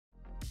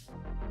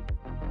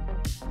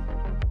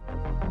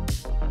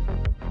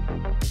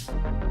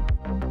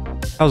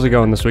How's it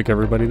going this week,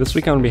 everybody? This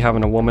week I'm going to be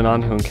having a woman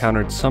on who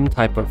encountered some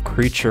type of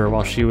creature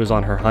while she was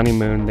on her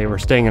honeymoon. They were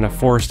staying in a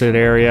forested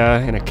area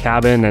in a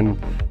cabin, and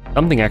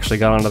something actually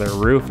got onto their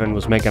roof and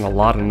was making a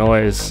lot of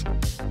noise.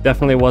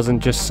 Definitely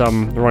wasn't just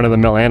some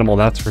run-of-the-mill animal,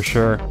 that's for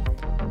sure.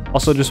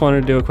 Also, just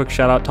wanted to do a quick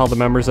shout out to all the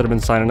members that have been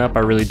signing up.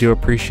 I really do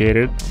appreciate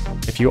it.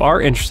 If you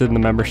are interested in the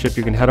membership,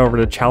 you can head over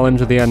to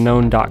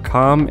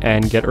challengeoftheunknown.com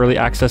and get early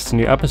access to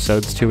new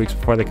episodes 2 weeks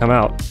before they come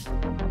out.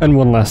 And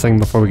one last thing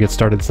before we get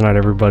started tonight,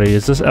 everybody,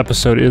 is this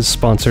episode is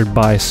sponsored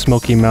by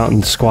Smoky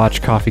Mountain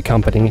Squatch Coffee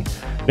Company.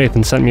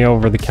 Nathan sent me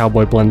over the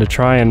Cowboy Blend to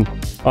try, and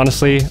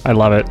honestly, I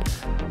love it.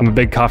 I'm a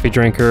big coffee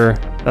drinker.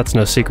 That's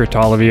no secret to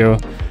all of you.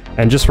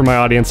 And just for my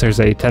audience,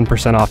 there's a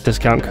 10% off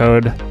discount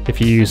code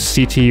if you use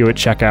CTU at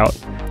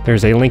checkout.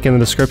 There's a link in the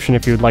description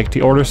if you would like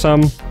to order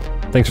some.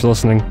 Thanks for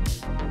listening.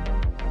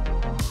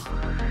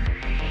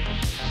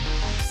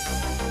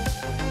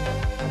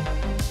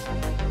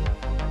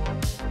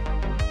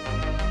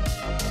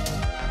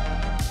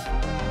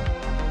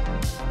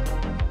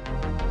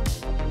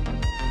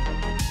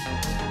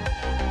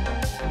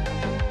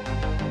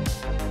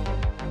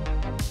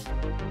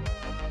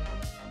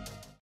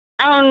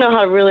 I don't know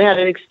how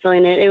to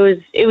explain it.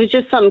 It was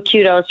just something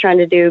cute I was trying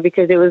to do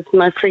because it was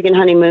my freaking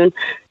honeymoon.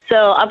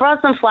 So I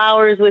brought some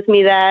flowers with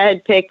me that I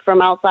had picked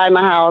from outside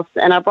my house,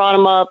 and I brought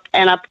them up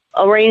and I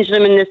arranged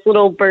them in this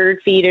little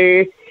bird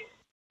feeder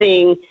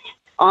thing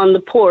on the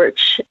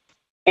porch.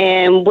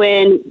 And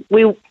when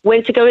we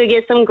went to go to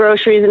get some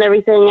groceries and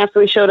everything after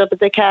we showed up at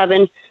the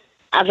cabin,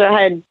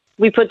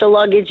 we put the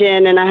luggage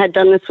in and I had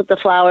done this with the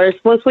flowers.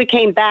 Once we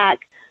came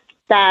back,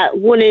 that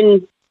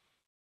wooden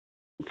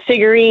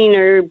figurine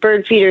or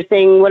bird feeder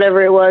thing,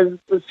 whatever it was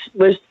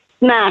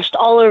smashed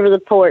all over the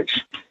porch.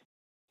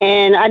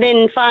 And I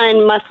didn't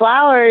find my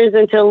flowers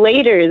until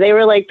later. They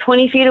were like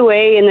 20 feet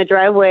away in the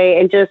driveway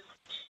and just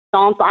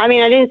stomped. I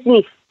mean, I didn't see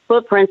any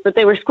footprints, but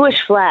they were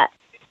squished flat.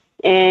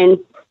 And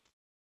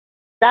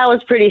that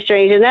was pretty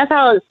strange. And that's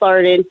how it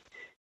started.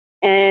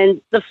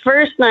 And the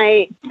first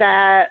night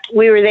that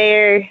we were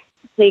there,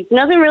 like,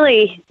 nothing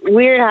really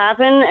weird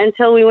happened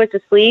until we went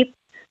to sleep.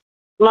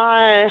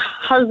 My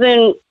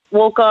husband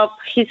woke up,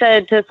 he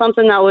said, to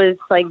something that was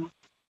like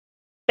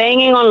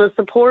banging on the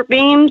support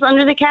beams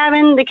under the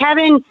cabin. The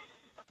cabin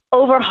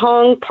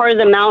overhung part of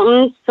the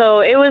mountain,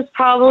 so it was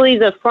probably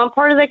the front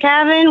part of the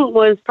cabin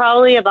was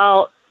probably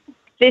about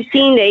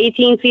 15 to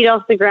 18 feet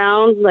off the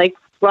ground, like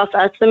rough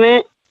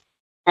estimate.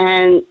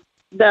 And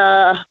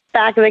the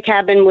back of the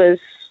cabin was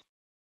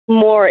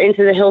more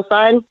into the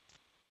hillside.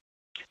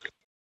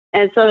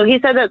 And so he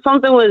said that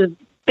something was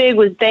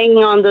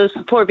banging on those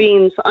support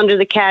beams under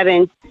the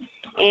cabin.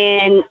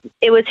 And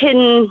it was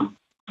hitting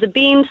the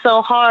beam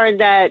so hard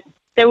that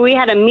we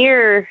had a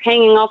mirror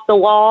hanging off the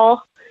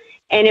wall,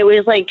 and it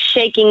was like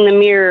shaking the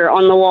mirror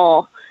on the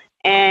wall.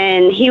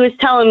 And he was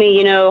telling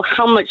me,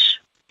 how much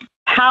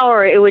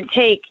power it would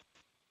take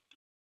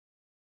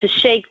to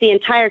shake the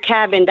entire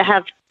cabin to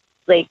have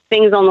like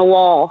things on the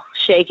wall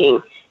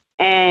shaking.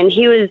 And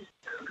he was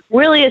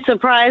really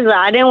surprised that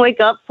I didn't wake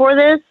up for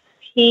this.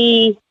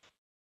 He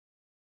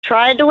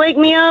tried to wake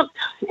me up,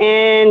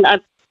 and I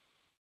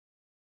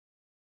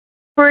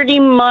pretty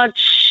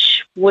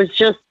much was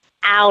just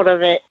out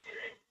of it.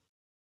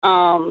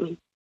 And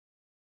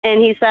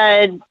he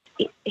said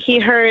he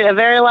heard a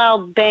very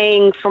loud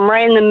bang from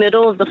right in the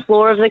middle of the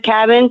floor of the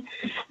cabin.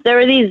 There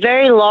were these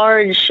very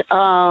large,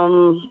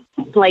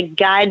 like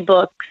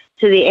guidebooks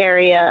to the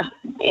area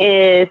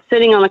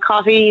sitting on a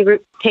coffee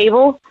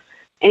table.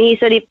 And he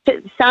said it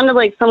sounded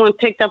like someone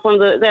picked up one of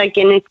the, like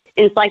an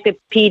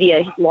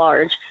encyclopedia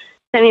large.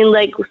 I mean,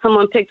 like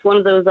someone picked one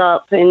of those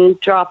up and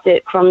dropped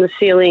it from the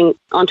ceiling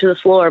onto the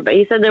floor. But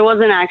he said there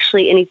wasn't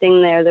actually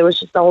anything there. There was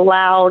just a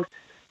loud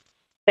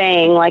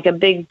bang, like a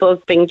big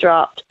book being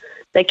dropped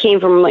that came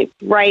from like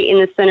right in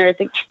the center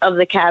of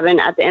the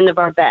cabin at the end of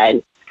our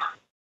bed.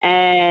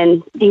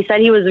 And he said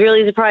he was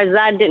really surprised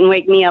that didn't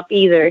wake me up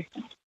either.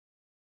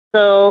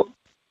 So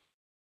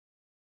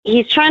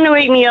he's trying to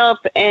wake me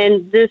up,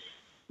 and this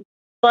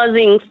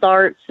buzzing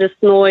starts, this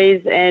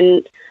noise,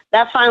 and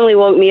that finally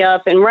woke me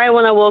up. And right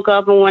when I woke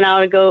up and went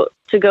out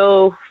to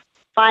go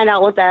find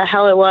out what the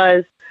hell it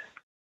was,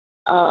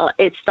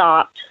 it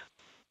stopped.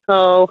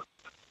 So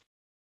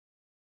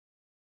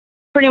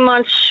pretty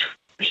much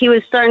he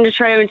was starting to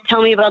try to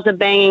tell me about the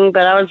banging,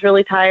 but I was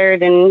really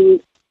tired and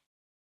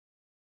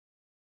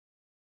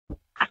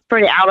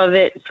pretty out of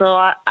it. So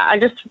I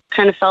just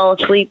kind of fell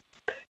asleep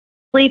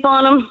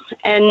on him.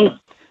 And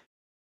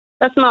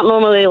that's not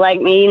normally like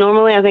me.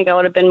 Normally, I think I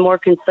would have been more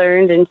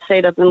concerned and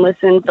stayed up and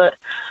listened, but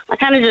I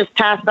kind of just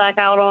passed back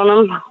out on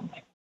him.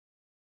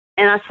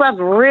 And I slept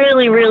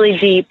really, really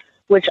deep,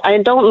 which I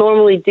don't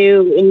normally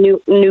do in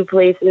new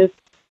places.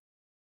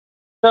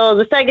 So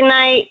the second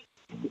night,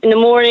 in the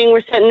morning,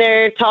 we're sitting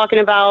there talking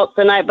about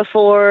the night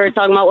before,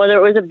 talking about whether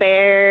it was a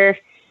bear.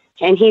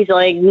 And he's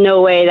like,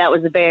 no way, that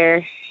was a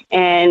bear.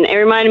 And it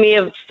reminded me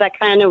of that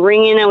kind of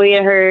ringing that we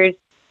had heard.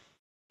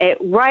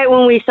 Right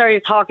when we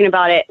started talking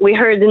about it, we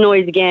heard the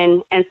noise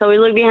again. And so we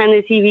looked behind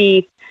the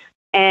TV,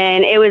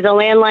 and it was a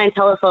landline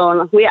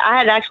telephone. I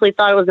had actually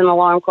thought it was an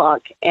alarm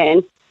clock,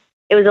 and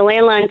it was a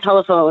landline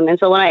telephone. And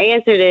so when I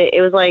answered it,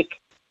 it was like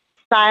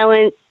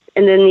silence,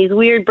 and then these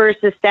weird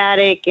bursts of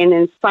static, and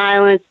then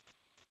silence.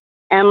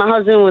 And my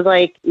husband was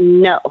like,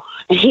 no.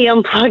 And he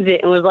unplugged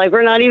it and was like,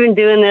 we're not even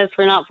doing this.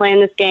 We're not playing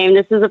this game.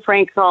 This is a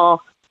prank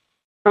call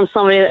from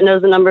somebody that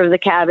knows the number of the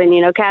cabin. You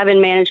know,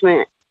 cabin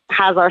management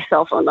has our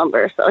cell phone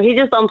number. So he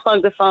just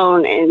unplugged the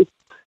phone and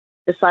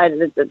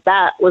decided that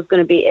that was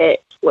going to be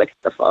it with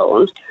the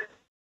phone.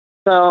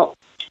 So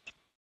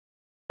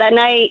that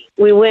night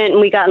we went and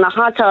we got in the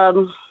hot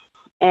tub,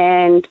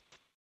 and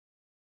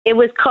it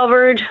was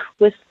covered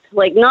with,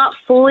 like, not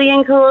fully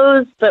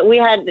enclosed, but we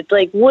had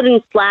like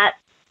wooden slats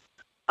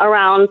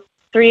around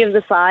 3 of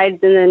the sides,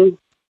 and then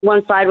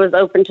one side was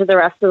open to the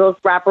rest of the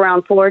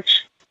wraparound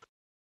porch.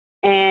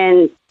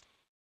 And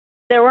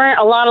there weren't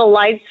a lot of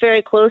lights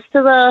very close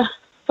to the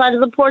side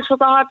of the porch with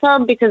the hot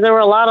tub, because there were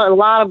a lot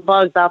of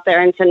bugs out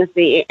there in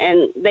Tennessee,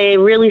 and they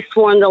really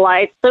swarmed the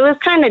lights. So it was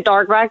kind of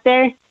dark back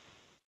there.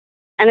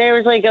 And there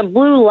was like a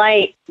blue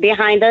light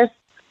behind us,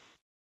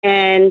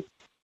 and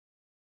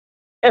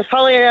it's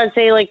probably, I'd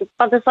say, like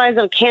about the size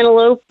of a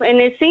cantaloupe, and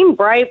it seemed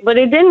bright, but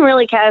it didn't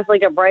really cast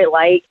like a bright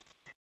light.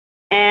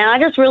 And I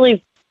just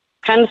really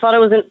kind of thought it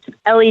was an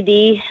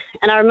LED,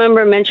 and I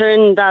remember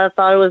mentioning that I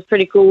thought it was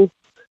pretty cool.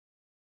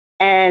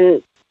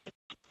 And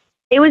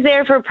it was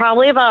there for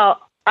probably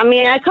about,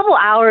 a couple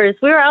hours.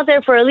 We were out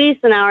there for at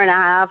least an hour and a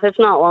half, if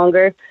not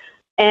longer.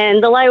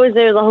 And the light was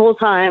there the whole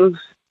time.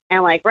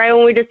 And like right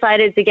when we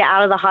decided to get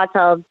out of the hot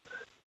tub,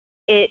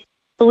 it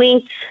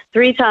blinked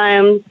 3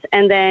 times,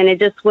 and then it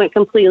just went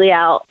completely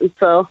out. And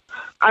so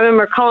I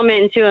remember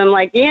commenting to him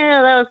like,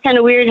 yeah, that was kind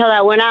of weird how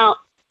that went out.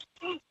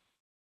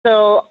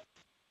 So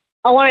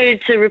I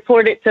wanted to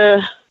report it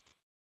to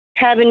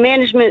cabin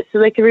management so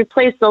they could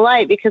replace the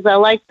light, because I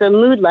like the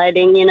mood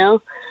lighting, you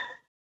know.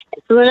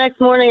 So the next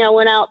morning I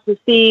went out to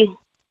see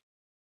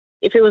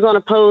if it was on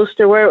a post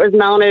or where it was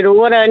mounted or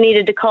what I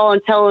needed to call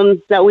and tell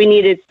them that we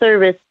needed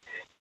service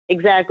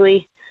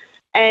exactly.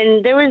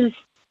 And there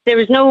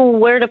was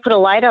nowhere to put a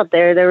light out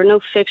there. There were no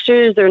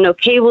fixtures, there were no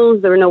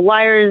cables, there were no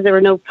wires, there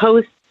were no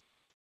posts.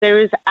 There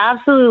was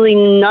absolutely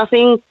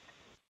nothing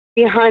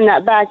behind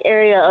that back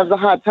area of the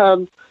hot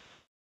tub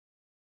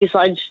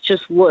besides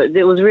just wood.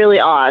 It was really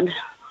odd.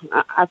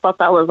 I thought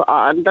that was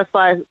odd.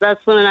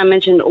 That's when I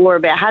mentioned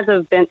orb. It had to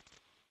have been,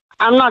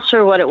 I'm not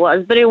sure what it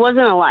was, but it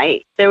wasn't a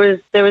light. There was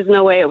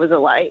no way it was a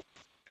light.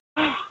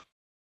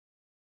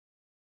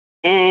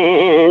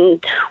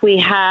 And we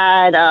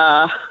had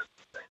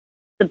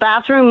the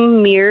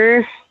bathroom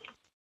mirror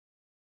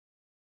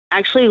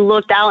actually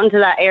looked out into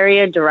that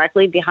area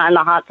directly behind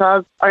the hot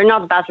tub. Or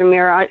not the bathroom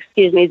mirror,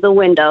 excuse me, the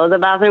window. The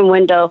bathroom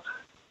window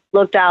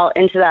looked out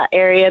into that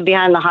area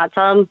behind the hot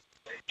tub.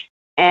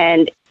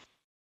 And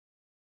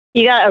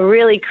you got a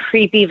really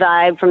creepy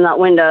vibe from that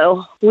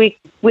window. We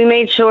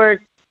made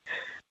sure,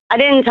 I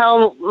didn't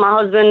tell my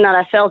husband that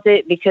I felt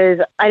it because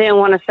I didn't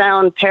want to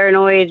sound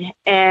paranoid.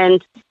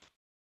 And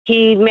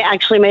he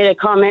actually made a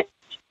comment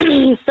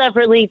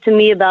separately to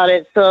me about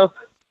it. So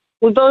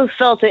we both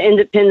felt it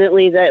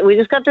independently, that we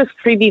just got this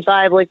creepy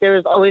vibe, like there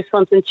was always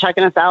something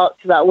checking us out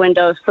to that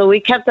window. So we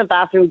kept the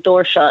bathroom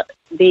door shut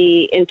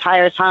the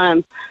entire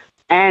time.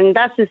 And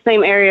that's the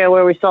same area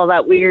where we saw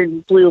that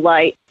weird blue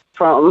light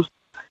from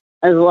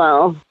as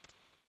well.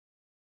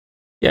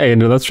 Yeah,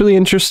 that's really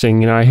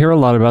interesting. I hear a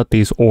lot about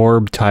these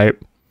orb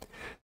type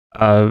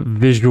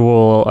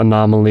visual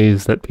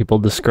anomalies that people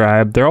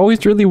describe. They're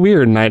always really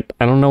weird, and I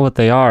don't know what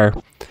they are.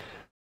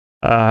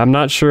 I'm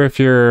not sure if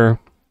you're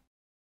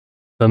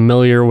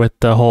familiar with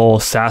the whole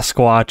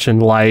Sasquatch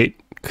and light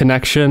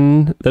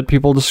connection that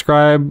people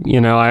describe.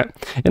 In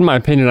my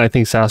opinion, I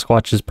think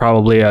Sasquatch is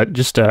probably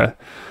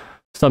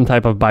some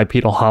type of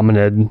bipedal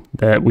hominid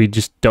that we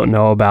just don't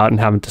know about and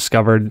haven't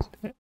discovered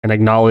and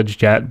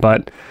acknowledged yet.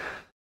 But,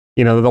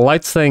 the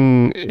lights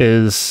thing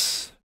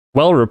is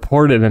well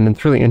reported, and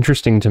it's really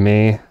interesting to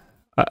me.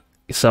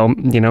 So,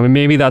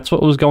 maybe that's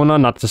what was going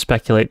on, not to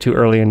speculate too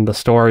early in the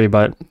story,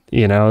 but,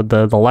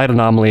 the light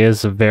anomaly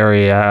is a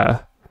very,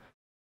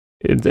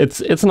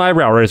 it's an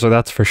eyebrow raiser,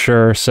 that's for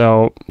sure.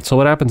 So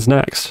what happens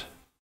next?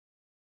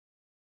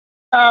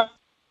 I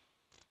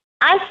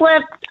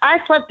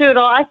slept through it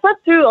all. I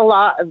slept through a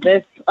lot of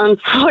this,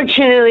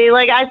 unfortunately.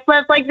 Like, I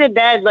slept like the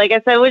dead, like I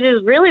said, which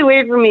is really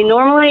weird for me.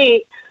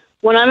 Normally,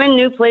 when I'm in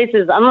new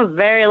places, I'm a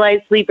very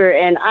light sleeper,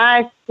 and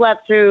I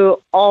slept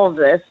through all of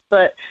this.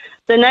 But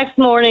the next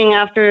morning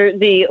after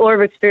the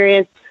orb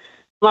experience,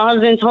 my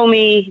husband told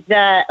me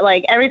that,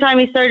 like, every time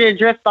he started to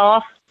drift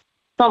off,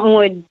 something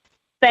would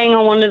bang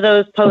on one of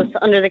those posts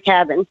under the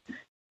cabin.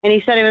 And he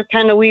said it was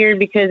kind of weird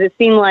because it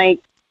seemed like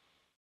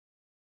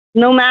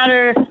no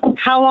matter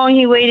how long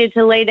he waited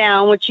to lay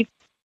down, which you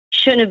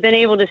shouldn't have been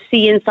able to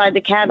see inside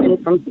the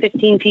cabin from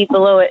 15 feet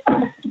below it,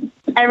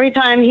 every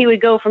time he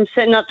would go from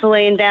sitting up to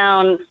laying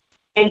down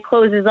and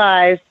close his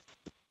eyes,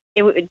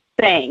 it would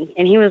bang.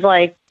 And he was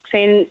like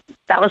saying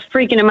that was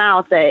freaking him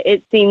out, that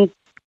it seemed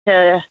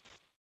to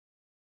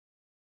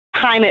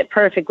time it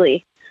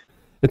perfectly.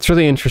 It's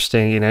really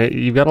interesting. You know,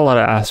 you've got a lot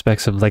of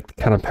aspects of like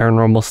kind of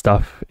paranormal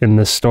stuff in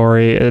this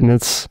story, and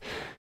it's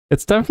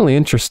definitely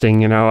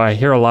interesting. You know, I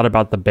hear a lot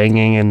about the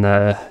banging and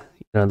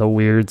the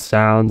weird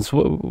sounds.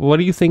 What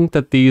do you think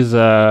that these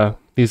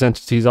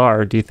entities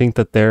are? Do you think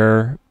that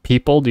they're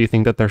people? Do you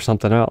think that they're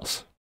something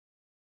else?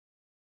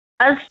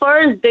 As far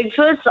as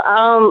Bigfoots,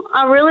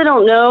 I really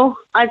don't know.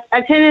 I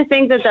tend to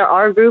think that there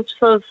are groups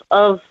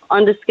of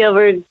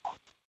undiscovered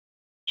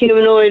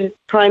humanoid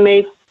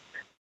primates,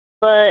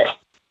 but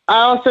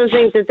I also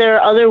think that there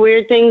are other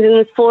weird things in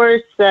this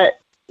forest that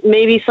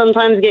maybe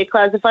sometimes get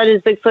classified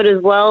as Bigfoot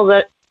as well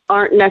that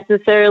aren't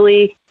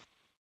necessarily.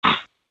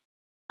 I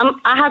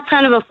have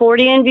kind of a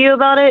Fortean view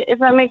about it, if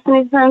that makes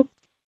any sense.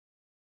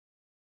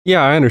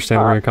 Yeah, I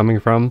understand where you're coming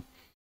from.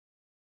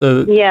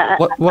 Yeah,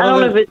 what I don't know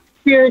other... if it's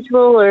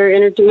spiritual or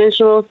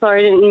interdimensional. Sorry,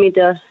 I didn't mean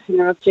to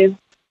interrupt you.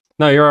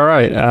 No, you're all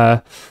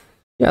right.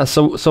 Yeah,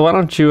 so why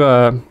don't you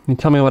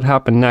tell me what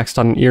happened next?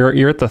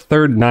 You're at the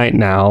third night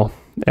now,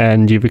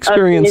 and you've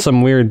experienced Okay.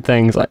 some weird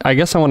things. I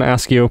guess I want to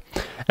ask you,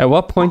 at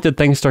what point did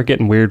things start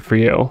getting weird for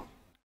you?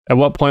 At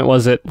what point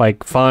was it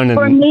like fun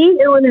For and me,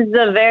 it was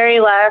the very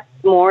last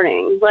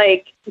morning.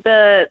 Like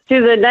through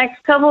the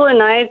next couple of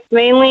nights,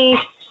 mainly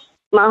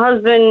my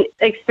husband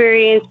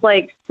experienced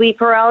like sleep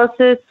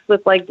paralysis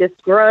with like this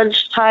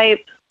grudge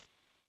type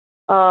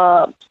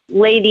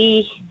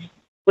lady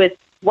with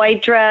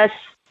white dress,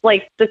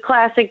 like the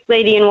classic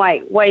lady in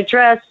white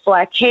dress,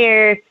 black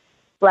hair,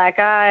 black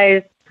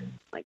eyes,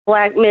 like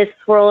black mist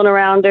swirling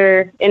around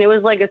her, and it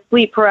was like a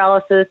sleep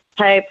paralysis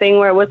type thing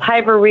where it was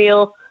hyper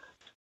real.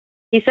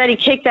 He said he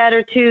kicked at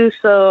her too,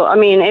 so I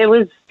mean,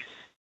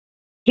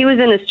 he was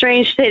in a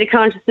strange state of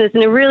consciousness,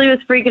 and it really was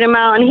freaking him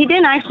out. And he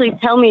didn't actually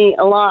tell me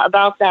a lot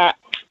about that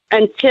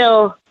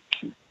until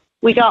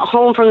we got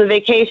home from the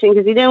vacation,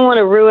 because he didn't want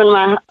to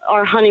ruin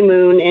our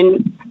honeymoon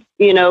and,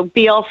 you know,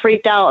 be all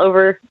freaked out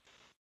over,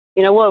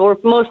 you know, what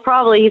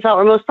he thought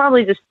were most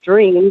probably just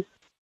dreams.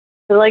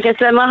 So like I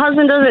said, my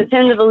husband doesn't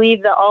tend to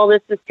believe that all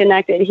this is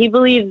connected. He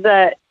believes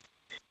that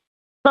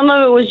some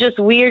of it was just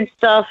weird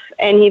stuff,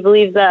 and he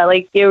believes that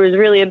like there was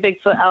really a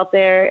Bigfoot out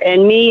there.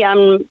 And me,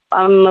 I'm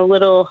a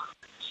little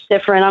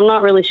different. I'm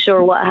not really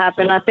sure what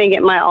happened. I think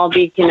it might all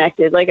be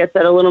connected. Like I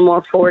said, a little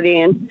more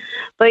Fortean.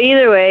 But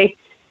either way,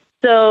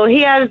 so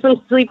he had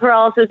some sleep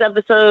paralysis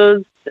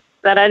episodes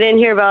that I didn't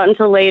hear about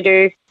until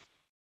later.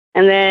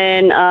 And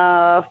then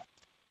on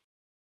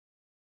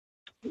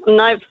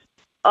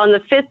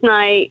the fifth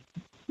night,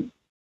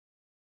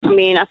 I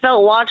mean, I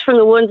felt watched from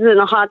the woods in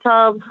the hot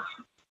tub,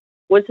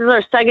 which is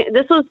our second.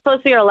 This was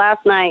supposed to be our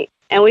last night,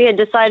 and we had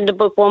decided to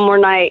book one more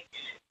night.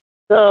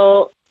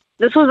 So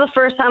this was the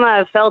first time I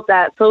had felt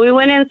that. So we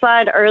went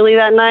inside early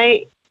that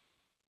night,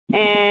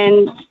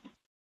 and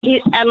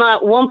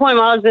at one point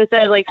my husband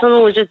said like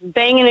someone was just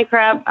banging the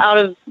crap out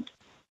of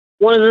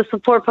one of the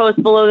support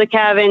posts below the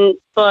cabin,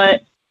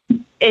 but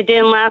it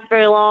didn't last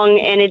very long,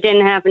 and it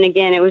didn't happen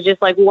again. It was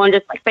just like one,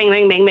 just like bang,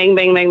 bang, bang, bang,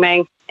 bang, bang,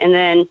 bang, and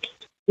then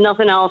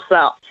nothing else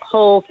that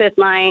whole fifth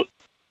night.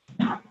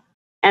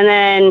 And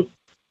then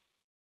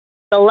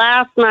the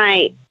last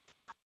night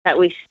that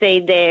we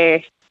stayed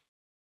there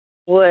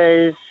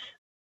was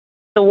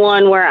the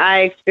one where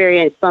I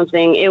experienced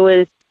something. It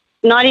was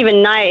not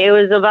even night. It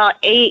was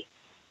about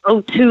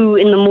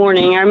 8:02 in the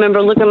morning. I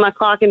remember looking at my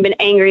clock and been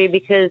angry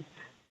because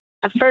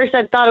at first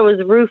I thought it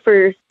was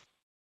roofers.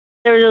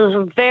 There was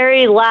a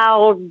very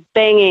loud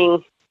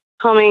banging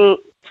coming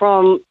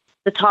from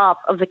the top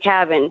of the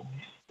cabin,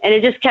 and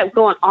it just kept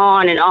going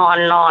on and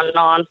on and on and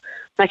on.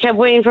 I kept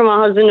waiting for my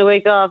husband to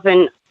wake up,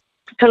 and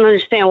couldn't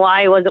understand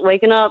why he wasn't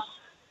waking up.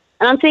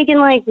 And I'm thinking,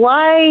 like,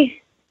 why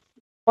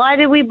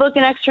did we book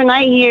an extra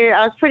night here?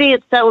 I was pretty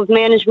upset with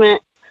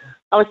management.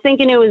 I was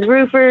thinking it was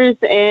roofers,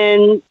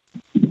 and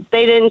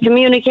they didn't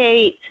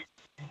communicate.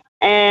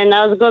 And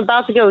I was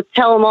about to go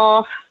tell them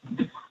off.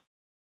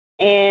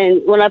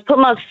 And when I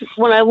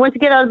went to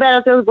get out of bed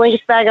after the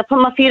blankets bag, I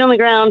put my feet on the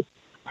ground.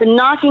 The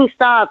knocking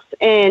stops,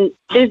 and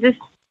there's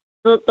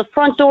the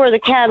front door of the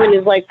cabin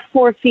is like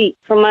 4 feet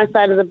from my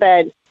side of the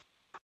bed.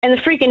 And the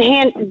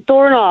freaking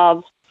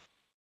doorknob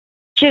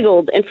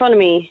jiggled in front of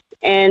me,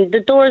 and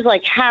the door is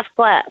like half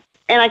glass.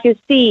 And I can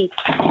see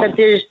that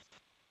there's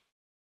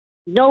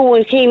no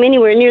one came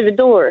anywhere near the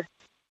door.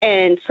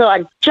 And so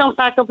I jumped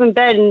back up in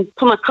bed and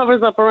put my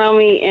covers up around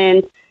me,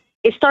 and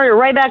it started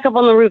right back up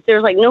on the roof.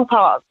 There's like no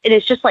pause. And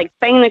it's just like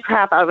banging the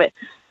crap out of it.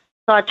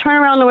 So I turn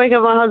around to wake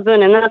up my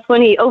husband, and that's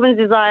when he opens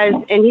his eyes,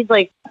 and he's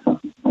like,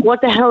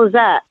 "What the hell is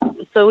that?"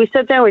 So we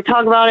sit there, we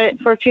talk about it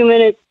for a few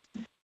minutes,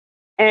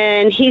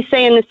 and he's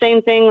saying the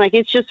same thing, like,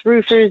 it's just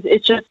roofers,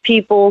 it's just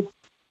people.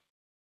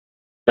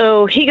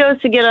 So he goes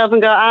to get up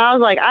and go. I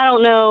was like, I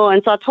don't know.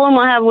 And so I told him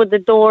what happened with the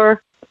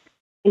door,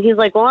 and he's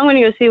like, well, I'm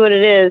going to go see what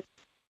it is.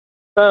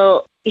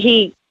 So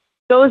he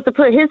goes to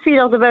put his feet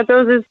off the bed,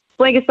 throws his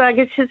blankets back,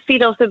 gets his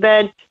feet off the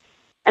bed,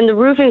 and the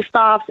roofing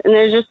stops, and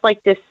there's just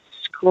like this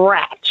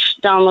scratch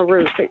down the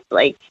roof. It's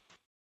like,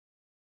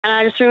 and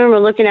I just remember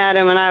looking at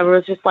him, and I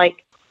was just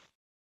like,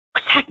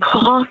 what's that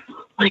called?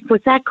 Like,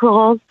 what's that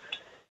called?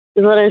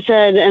 Is what I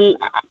said. And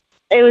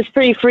it was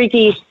pretty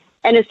freaky.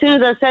 And as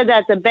soon as I said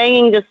that, the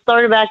banging just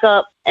started back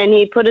up, and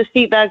he put his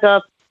feet back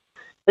up.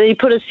 Then he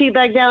put his feet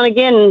back down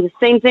again, and the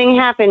same thing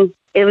happened.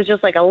 It was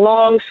just like a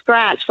long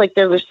scratch, like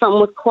there was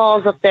something with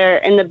claws up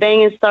there, and the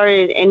banging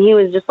started, and he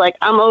was just like,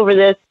 I'm over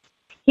this.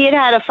 He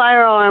had a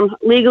firearm,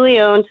 legally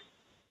owned,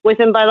 with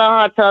him by the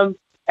hot tub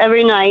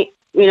every night.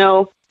 You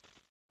know,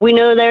 we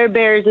know there are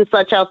bears and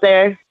such out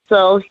there.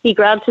 So he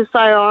grabbed his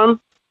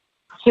firearm.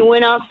 He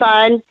went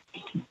outside,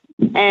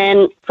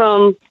 and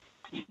from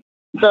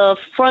the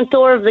front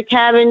door of the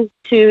cabin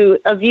to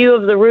a view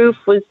of the roof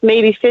was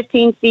maybe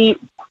 15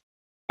 feet.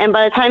 And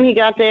by the time he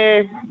got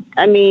there,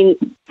 I mean,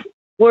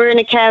 we're in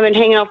a cabin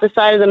hanging off the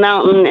side of the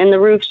mountain, and the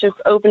roof's just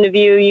open to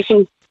view. You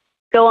can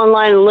go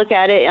online and look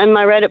at it. On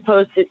my Reddit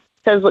post, it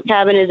says what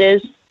cabin it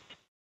is.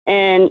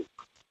 And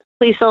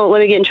please don't let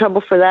me get in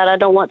trouble for that. I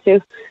don't want to.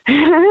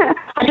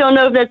 I don't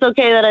know if that's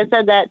okay that I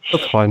said that.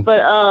 That's fine.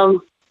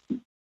 But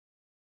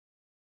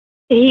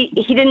he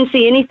didn't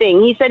see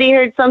anything. He said he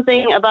heard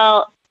something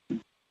about,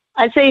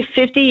 I'd say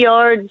 50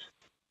 yards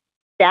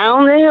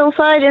down the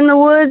hillside in the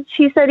woods.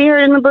 He said he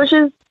heard in the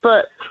bushes.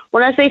 But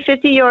when I say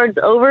 50 yards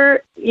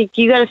over, you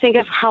got to think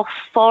of how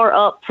far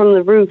up from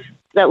the roof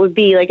that would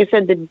be. Like I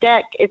said, the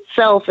deck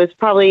itself is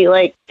probably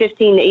like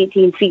 15 to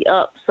 18 feet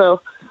up.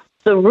 So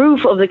the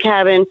roof of the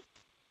cabin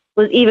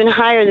was even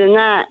higher than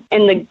that.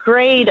 And the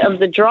grade of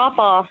the drop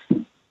off,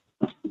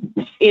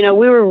 you know,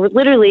 we were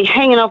literally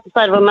hanging off the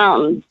side of a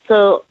mountain.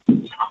 So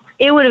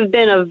it would have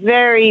been a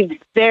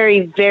very,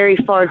 very, very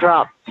far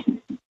drop.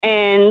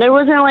 And there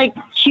wasn't like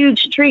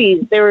huge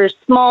trees. There were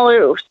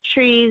smaller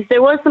trees.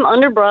 There was some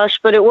underbrush,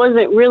 but it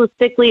wasn't really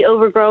thickly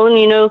overgrown,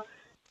 you know.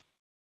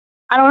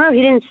 I don't know.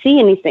 He didn't see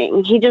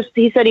anything. He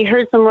said he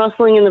heard some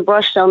rustling in the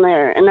brush down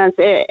there, and that's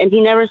it. And he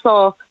never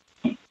saw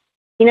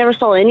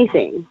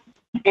anything.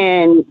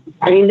 And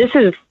I mean, this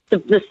is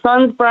the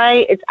sun's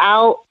bright. It's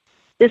out.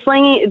 This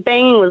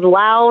banging was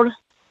loud.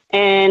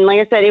 And like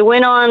I said, it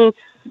went on.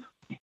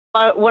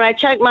 When I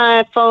checked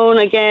my phone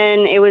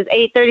again, it was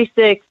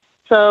 8:36.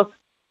 So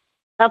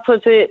that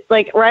puts it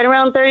like right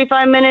around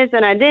 35 minutes.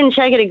 And I didn't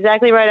check it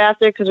exactly right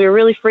after because we were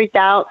really freaked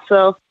out.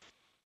 So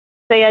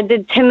say I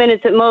did 10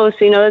 minutes at most,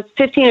 you know, it's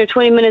 15 or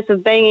 20 minutes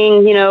of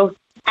banging, you know,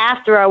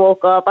 after I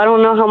woke up. I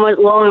don't know how much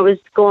long it was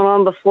going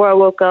on before I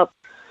woke up,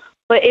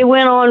 but it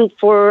went on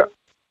for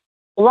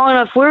long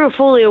enough. We were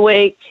fully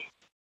awake,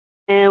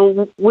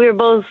 and we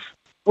both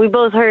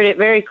heard it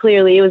very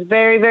clearly. It was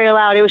very, very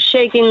loud. It was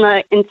shaking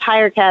the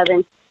entire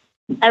cabin.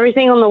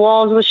 Everything on the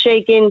walls was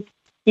shaking.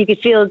 You could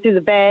feel it through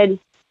the bed.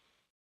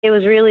 It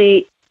was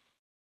really,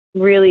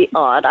 really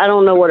odd. I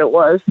don't know what it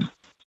was.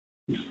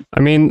 I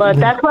mean, but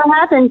that's what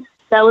happened.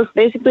 That was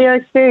basically our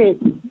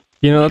experience.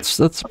 You know, that's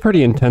a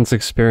pretty intense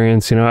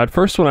experience. You know, at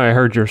first when I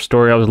heard your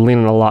story, I was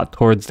leaning a lot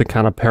towards the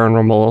kind of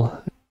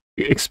paranormal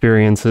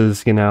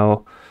experiences, you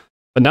know.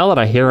 But now that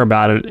I hear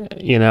about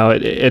it, you know,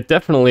 it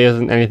definitely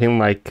isn't anything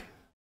like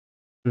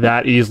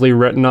that easily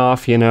written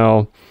off, you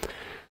know.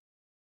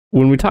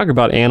 When we talk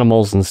about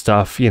animals and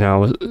stuff, you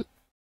know,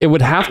 it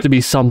would have to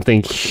be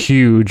something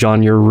huge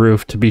on your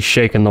roof to be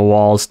shaking the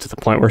walls to the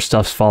point where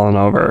stuff's falling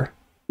over.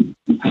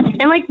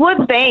 And like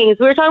what bangs?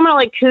 We were talking about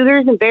like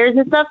cougars and bears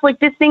and stuff. Like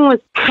this thing was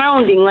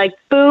pounding, like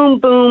boom,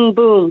 boom,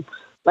 boom.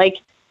 Like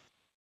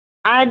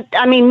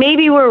I mean,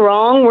 maybe we're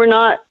wrong. We're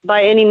not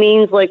by any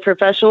means like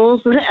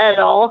professionals at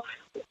all.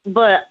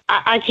 But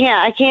I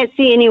can't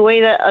see any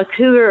way that a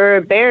cougar or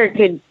a bear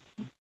could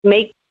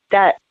make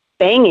that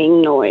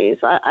banging noise.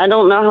 I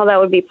don't know how that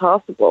would be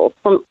possible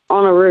on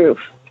a roof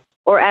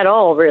or at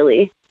all,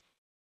 really.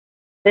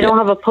 They don't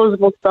have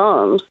opposable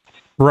thumbs.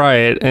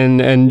 Right,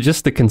 and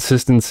just the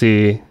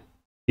consistency,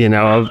 you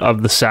know,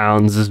 of the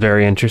sounds is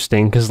very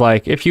interesting. Because,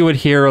 like, if you would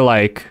hear,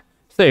 like,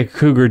 say a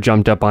cougar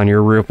jumped up on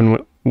your roof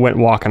and went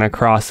walking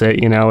across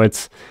it, you know,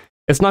 it's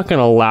not going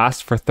to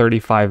last for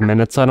 35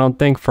 minutes, I don't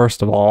think,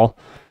 first of all.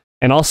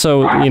 And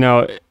also, you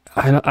know,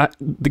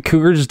 the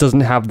cougar just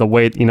doesn't have the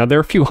weight. You know, they're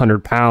a few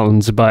 100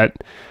 pounds, but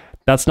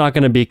that's not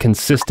going to be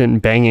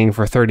consistent banging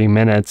for 30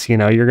 minutes. You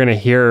know, you're going to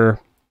hear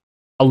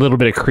a little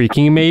bit of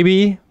creaking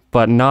maybe,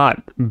 but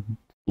not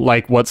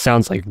like what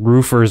sounds like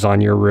roofers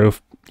on your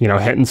roof, you know,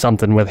 hitting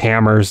something with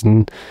hammers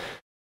and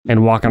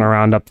walking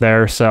around up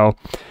there. So,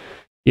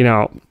 you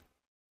know,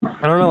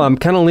 I don't know. I'm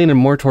kind of leaning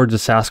more towards a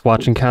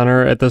Sasquatch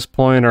encounter at this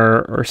point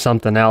or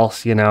something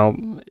else, you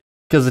know,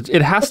 because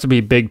it has to be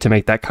big to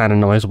make that kind of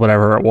noise,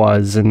 whatever it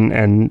was.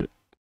 And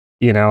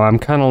you know, I'm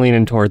kind of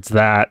leaning towards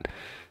that.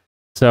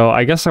 So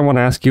I guess I want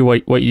to ask you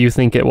what you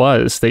think it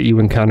was that you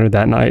encountered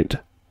that night.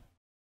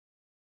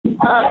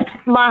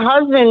 My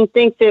husband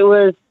thinks it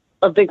was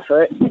a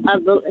Bigfoot,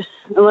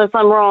 unless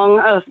I'm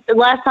wrong.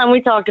 Last time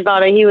we talked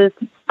about it, he was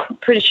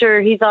pretty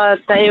sure he thought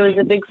that it was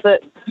a Bigfoot.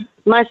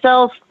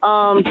 Myself,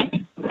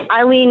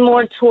 I lean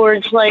more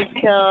towards like,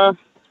 I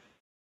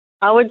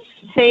would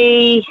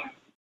say,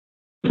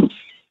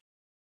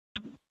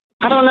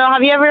 I don't know.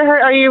 Have you ever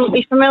heard, are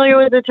you familiar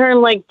with the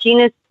term like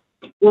genus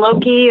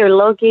Loki or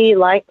Loki?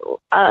 Like,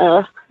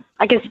 I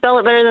can spell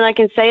it better than I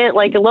can say it.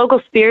 Like a local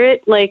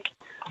spirit. Like,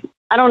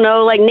 I don't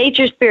know, like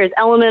nature spirits,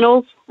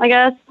 elementals, I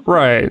guess.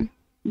 Right.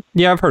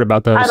 Yeah, I've heard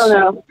about those. I don't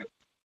know.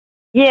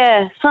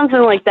 Yeah,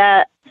 something like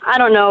that. I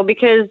don't know,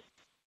 because,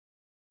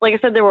 like I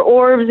said, there were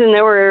orbs and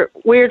there were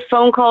weird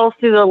phone calls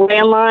through the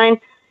landline.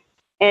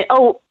 And,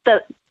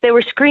 they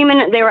were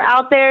screaming. They were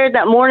out there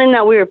that morning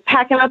that we were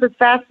packing up as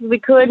fast as we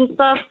could and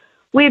stuff.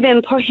 We've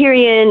been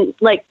hearing,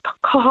 like,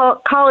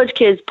 college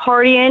kids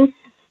partying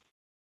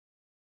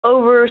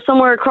over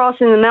somewhere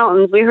across in the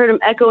mountains. We heard them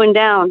echoing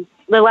down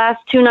the last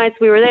 2 nights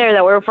we were there,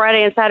 that were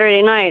Friday and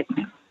Saturday nights.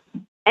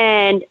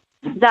 And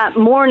that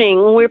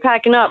morning when we were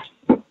packing up,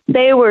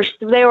 they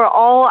were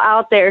all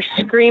out there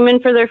screaming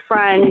for their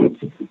friends,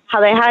 how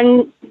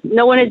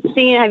no one had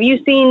seen, have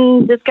you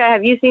seen this guy?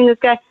 Have you seen this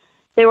guy?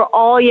 They were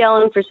all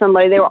yelling for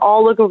somebody. They were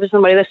all looking for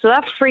somebody. So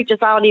that freaked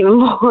us out even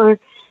more.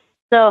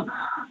 So,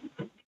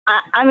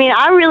 I mean,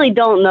 I really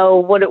don't know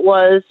what it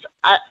was.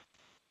 I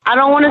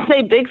don't want to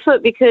say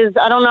Bigfoot, because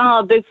I don't know how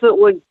a Bigfoot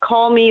would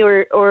call me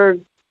or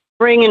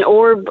bring an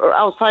orb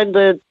outside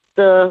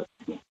the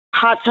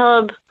hot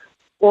tub,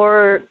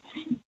 or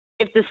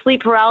if the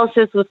sleep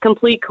paralysis was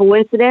complete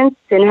coincidence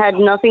and had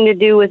nothing to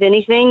do with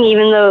anything,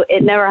 even though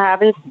it never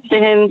happens to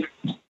him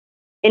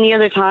any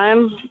other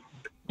time,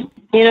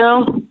 you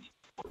know?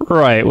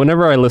 Right.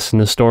 Whenever I listen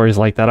to stories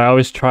like that, I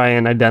always try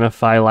and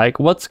identify, like,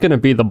 what's going to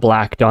be the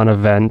Black Dawn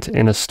event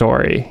in a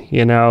story,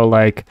 you know?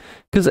 Like,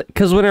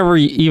 because whenever,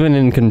 even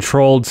in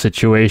controlled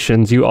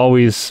situations, you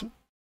always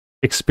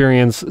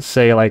experience,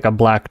 say, like a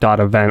Black Dot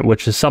event,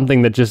 which is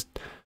something that just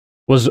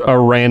was a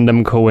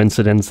random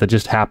coincidence that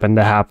just happened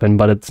to happen,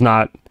 but it's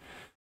not,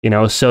 you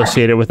know,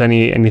 associated with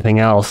anything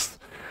else.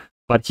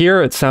 But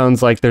here it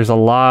sounds like there's a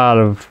lot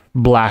of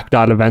Black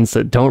Dot events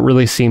that don't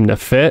really seem to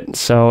fit,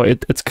 so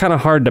it's kind of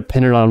hard to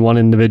pin it on one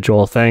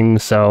individual thing.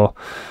 So,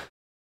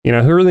 you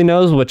know, who really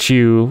knows what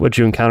you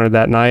encountered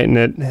that night? And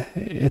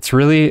it's a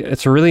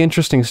really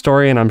interesting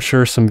story, and I'm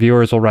sure some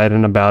viewers will write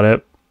in about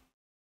it.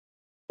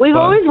 We've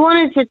always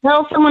wanted to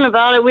tell someone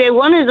about it. We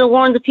wanted to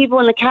warn the people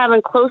in the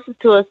cabin closest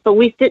to us, but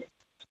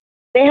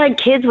they had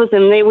kids with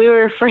them. We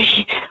were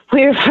afraid.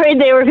 We were afraid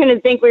they were going to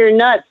think we were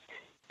nuts.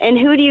 And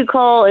who do you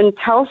call and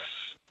tell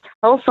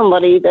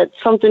somebody that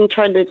something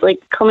tried to, like,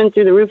 come in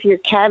through the roof of your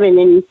cabin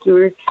and you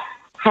were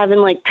having,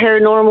 like,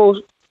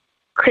 paranormal,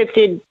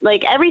 cryptid,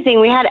 like, everything.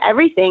 We had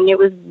everything. It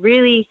was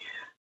really,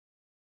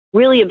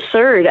 really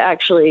absurd,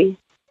 actually.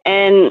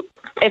 And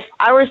if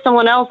I were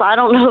someone else, I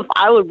don't know if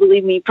I would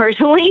believe me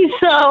personally.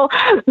 So,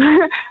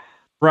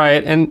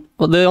 right. And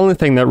the only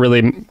thing that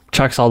really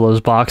checks all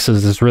those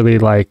boxes is really,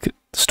 like,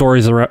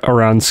 stories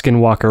around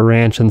Skinwalker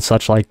Ranch and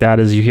such like that,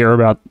 as you hear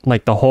about,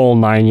 like, the whole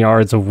 9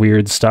 yards of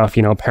weird stuff,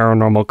 you know,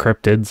 paranormal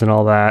cryptids and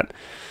all that.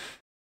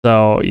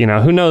 So, you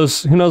know, who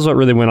knows what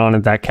really went on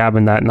at that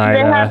cabin that night.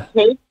 Do they have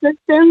cave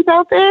systems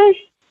out there?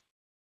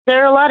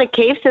 There are a lot of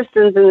cave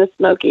systems in the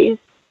Smokies.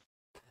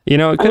 You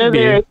know, it could be.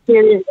 They're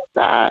serious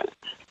about that.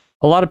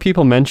 A lot of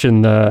people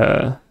mention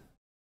the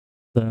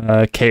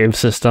cave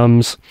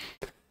systems,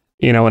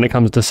 you know, when it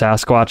comes to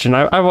Sasquatch, and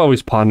I've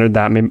always pondered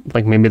that,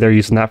 maybe they're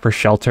using that for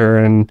shelter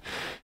and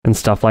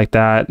stuff like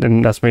that,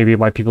 and that's maybe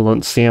why people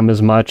don't see them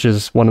as much,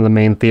 as one of the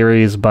main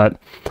theories. But,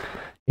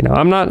 you know,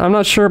 I'm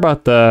not sure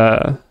about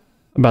the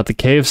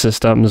cave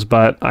systems,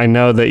 but I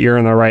know that you're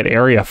in the right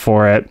area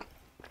for it.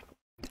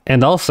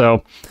 And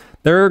also,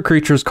 there are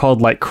creatures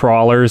called, like,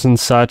 crawlers and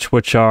such,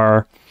 which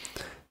are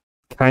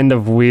kind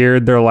of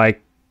weird. They're,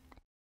 like,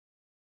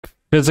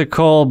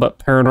 physical but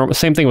paranormal.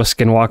 Same thing with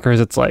skinwalkers.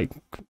 It's like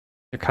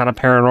they're kind of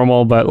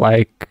paranormal, but,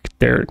 like,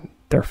 they're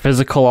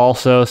physical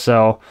also.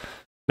 So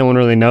no one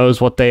really knows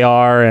what they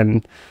are,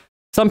 and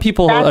some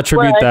people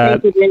attribute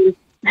that.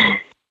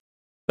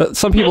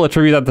 Some people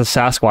attribute that to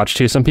Sasquatch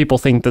too. Some people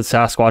think that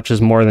Sasquatch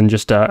is more than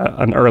just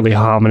an early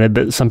hominid.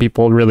 That some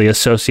people really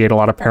associate a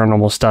lot of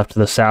paranormal stuff to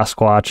the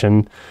Sasquatch,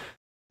 and,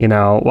 you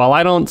know, while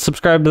I don't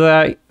subscribe to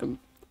that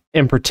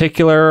in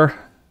particular,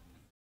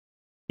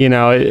 you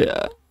know,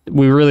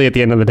 we really, at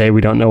the end of the day,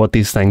 we don't know what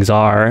these things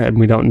are, and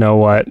we don't know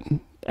what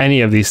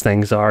any of these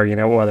things are, you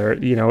know, whether,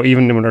 you know,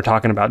 even when we're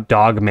talking about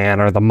Dogman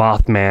or the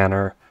Mothman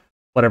or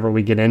whatever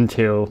we get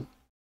into,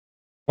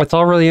 it's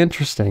all really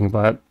interesting.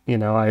 But, you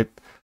know,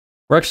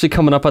 we're actually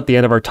coming up at the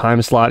end of our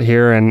time slot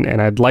here,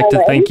 and I'd like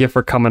to thank you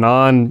for coming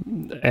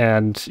on,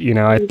 and, you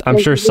know, I'm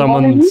sure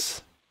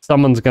someone's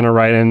going to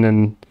write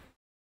in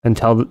and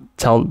tell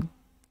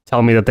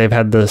me that they've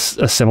had a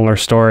similar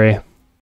story.